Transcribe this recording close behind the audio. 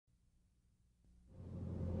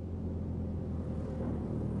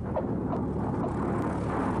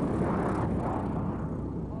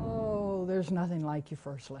there's nothing like your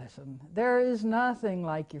first lesson. There is nothing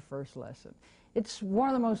like your first lesson. It's one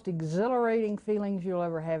of the most exhilarating feelings you'll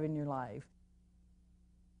ever have in your life.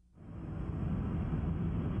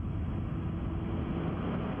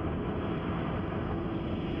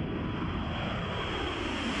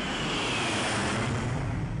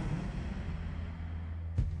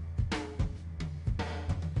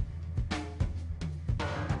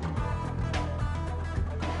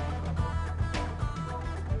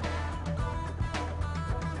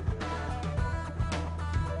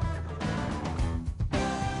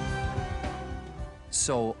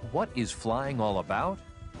 So what is flying all about?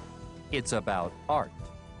 It's about art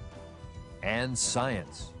and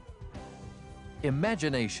science,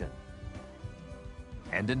 imagination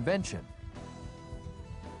and invention.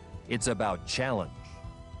 It's about challenge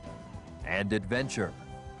and adventure,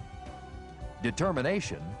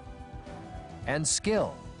 determination and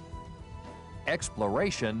skill,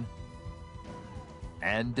 exploration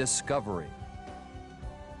and discovery.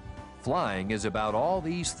 Flying is about all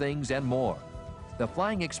these things and more. The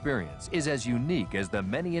flying experience is as unique as the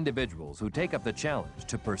many individuals who take up the challenge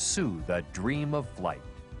to pursue the dream of flight.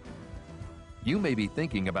 You may be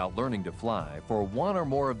thinking about learning to fly for one or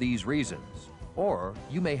more of these reasons, or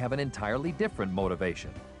you may have an entirely different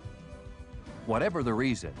motivation. Whatever the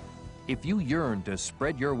reason, if you yearn to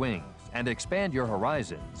spread your wings and expand your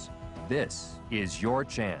horizons, this is your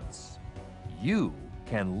chance. You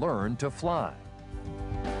can learn to fly.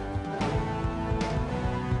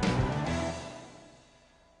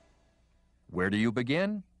 Where do you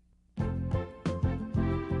begin?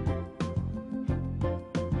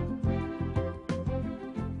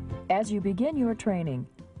 As you begin your training,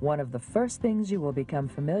 one of the first things you will become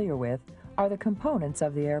familiar with are the components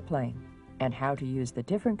of the airplane and how to use the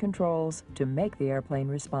different controls to make the airplane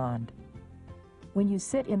respond. When you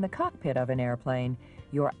sit in the cockpit of an airplane,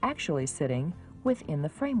 you're actually sitting within the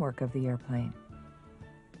framework of the airplane.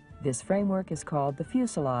 This framework is called the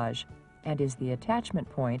fuselage and is the attachment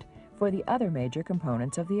point for the other major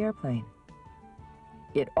components of the airplane.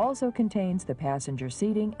 It also contains the passenger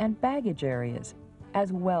seating and baggage areas,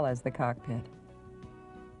 as well as the cockpit.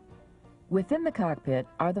 Within the cockpit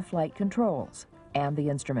are the flight controls and the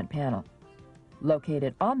instrument panel.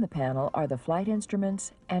 Located on the panel are the flight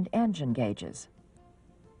instruments and engine gauges.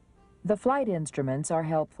 The flight instruments are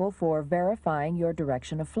helpful for verifying your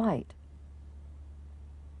direction of flight,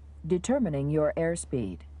 determining your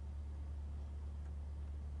airspeed,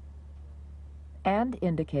 and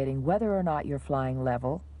indicating whether or not you're flying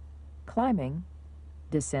level, climbing,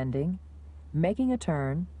 descending, making a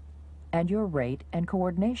turn, and your rate and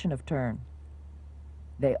coordination of turn.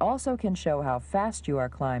 They also can show how fast you are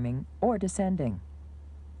climbing or descending,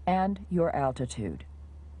 and your altitude.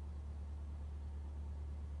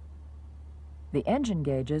 The engine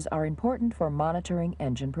gauges are important for monitoring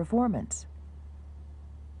engine performance.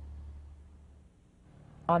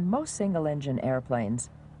 On most single-engine airplanes,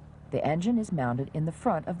 the engine is mounted in the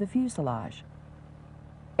front of the fuselage.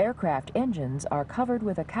 Aircraft engines are covered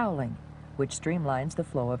with a cowling, which streamlines the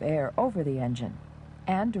flow of air over the engine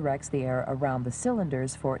and directs the air around the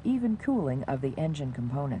cylinders for even cooling of the engine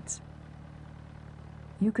components.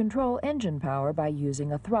 You control engine power by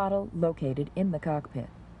using a throttle located in the cockpit.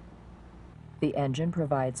 The engine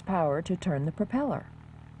provides power to turn the propeller.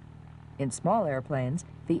 In small airplanes,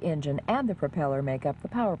 the engine and the propeller make up the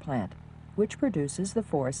power plant, which produces the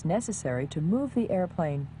force necessary to move the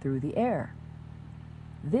airplane through the air.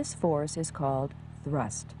 This force is called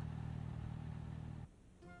thrust.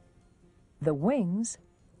 The wings,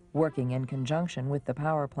 working in conjunction with the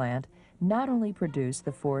power plant, not only produce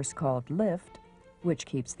the force called lift, which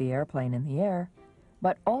keeps the airplane in the air,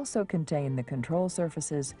 but also contain the control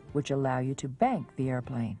surfaces which allow you to bank the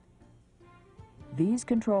airplane. These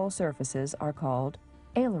control surfaces are called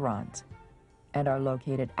ailerons and are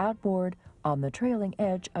located outboard on the trailing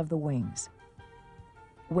edge of the wings.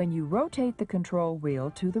 When you rotate the control wheel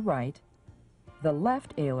to the right, the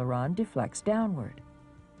left aileron deflects downward,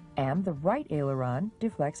 and the right aileron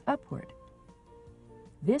deflects upward.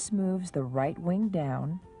 This moves the right wing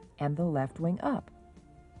down and the left wing up.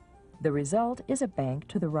 The result is a bank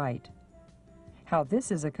to the right. How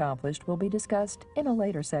this is accomplished will be discussed in a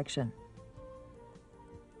later section.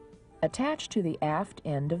 Attached to the aft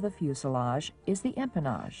end of the fuselage is the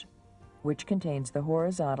empennage, which contains the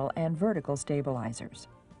horizontal and vertical stabilizers.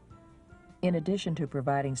 In addition to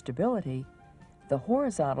providing stability, the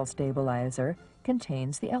horizontal stabilizer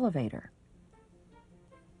contains the elevator.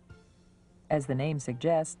 As the name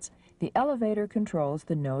suggests, the elevator controls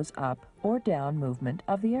the nose up or down movement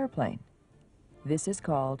of the airplane. This is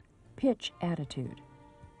called pitch attitude.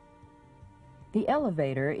 The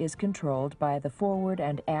elevator is controlled by the forward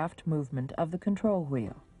and aft movement of the control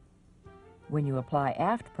wheel. When you apply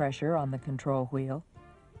aft pressure on the control wheel,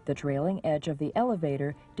 the trailing edge of the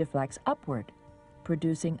elevator deflects upward,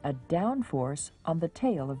 producing a down force on the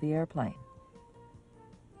tail of the airplane.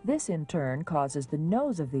 This in turn causes the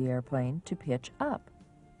nose of the airplane to pitch up.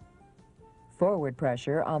 Forward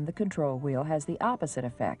pressure on the control wheel has the opposite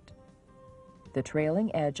effect. The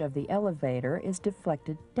trailing edge of the elevator is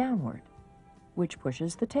deflected downward, which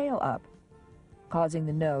pushes the tail up, causing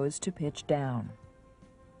the nose to pitch down.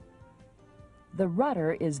 The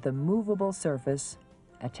rudder is the movable surface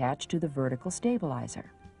attached to the vertical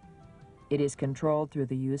stabilizer. It is controlled through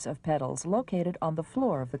the use of pedals located on the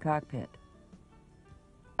floor of the cockpit.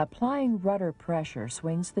 Applying rudder pressure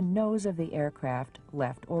swings the nose of the aircraft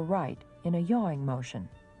left or right in a yawing motion.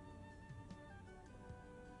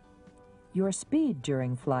 Your speed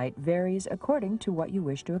during flight varies according to what you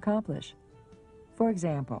wish to accomplish. For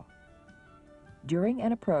example, during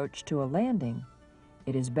an approach to a landing,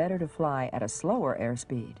 it is better to fly at a slower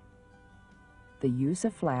airspeed. The use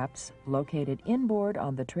of flaps located inboard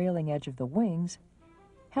on the trailing edge of the wings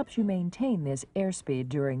helps you maintain this airspeed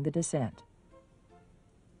during the descent.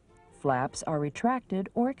 Flaps are retracted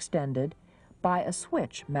or extended by a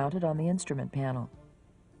switch mounted on the instrument panel.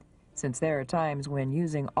 Since there are times when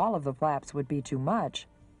using all of the flaps would be too much,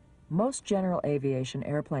 most general aviation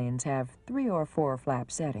airplanes have 3 or 4 flap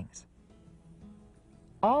settings.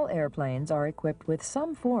 All airplanes are equipped with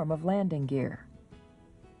some form of landing gear.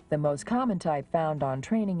 The most common type found on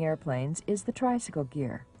training airplanes is the tricycle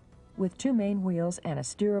gear, with 2 main wheels and a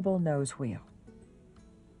steerable nose wheel.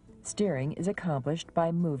 Steering is accomplished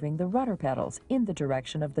by moving the rudder pedals in the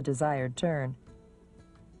direction of the desired turn.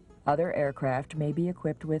 Other aircraft may be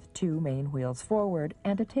equipped with 2 main wheels forward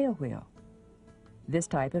and a tail wheel. This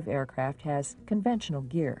type of aircraft has conventional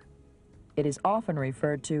gear. It is often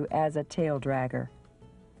referred to as a tail dragger.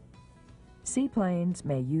 Seaplanes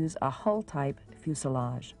may use a hull-type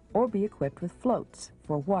fuselage or be equipped with floats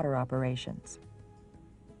for water operations.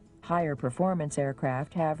 Higher performance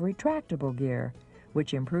aircraft have retractable gear,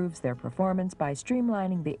 which improves their performance by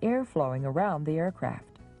streamlining the air flowing around the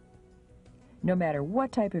aircraft. No matter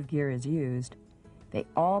what type of gear is used, they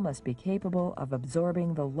all must be capable of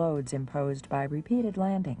absorbing the loads imposed by repeated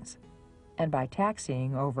landings and by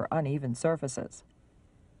taxiing over uneven surfaces.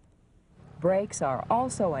 Brakes are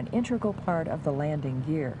also an integral part of the landing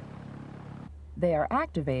gear. They are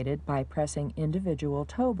activated by pressing individual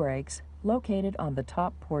toe brakes located on the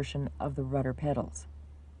top portion of the rudder pedals.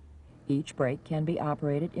 Each brake can be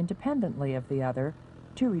operated independently of the other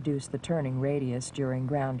to reduce the turning radius during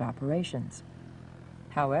ground operations.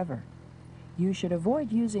 However, you should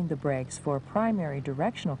avoid using the brakes for primary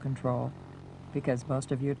directional control because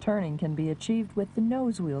most of your turning can be achieved with the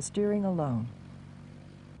nose wheel steering alone.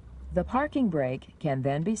 The parking brake can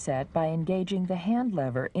then be set by engaging the hand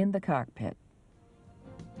lever in the cockpit.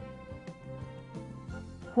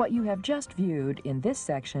 What you have just viewed in this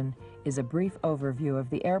section is a brief overview of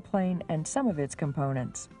the airplane and some of its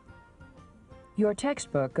components. Your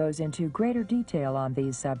textbook goes into greater detail on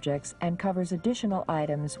these subjects and covers additional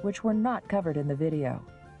items which were not covered in the video.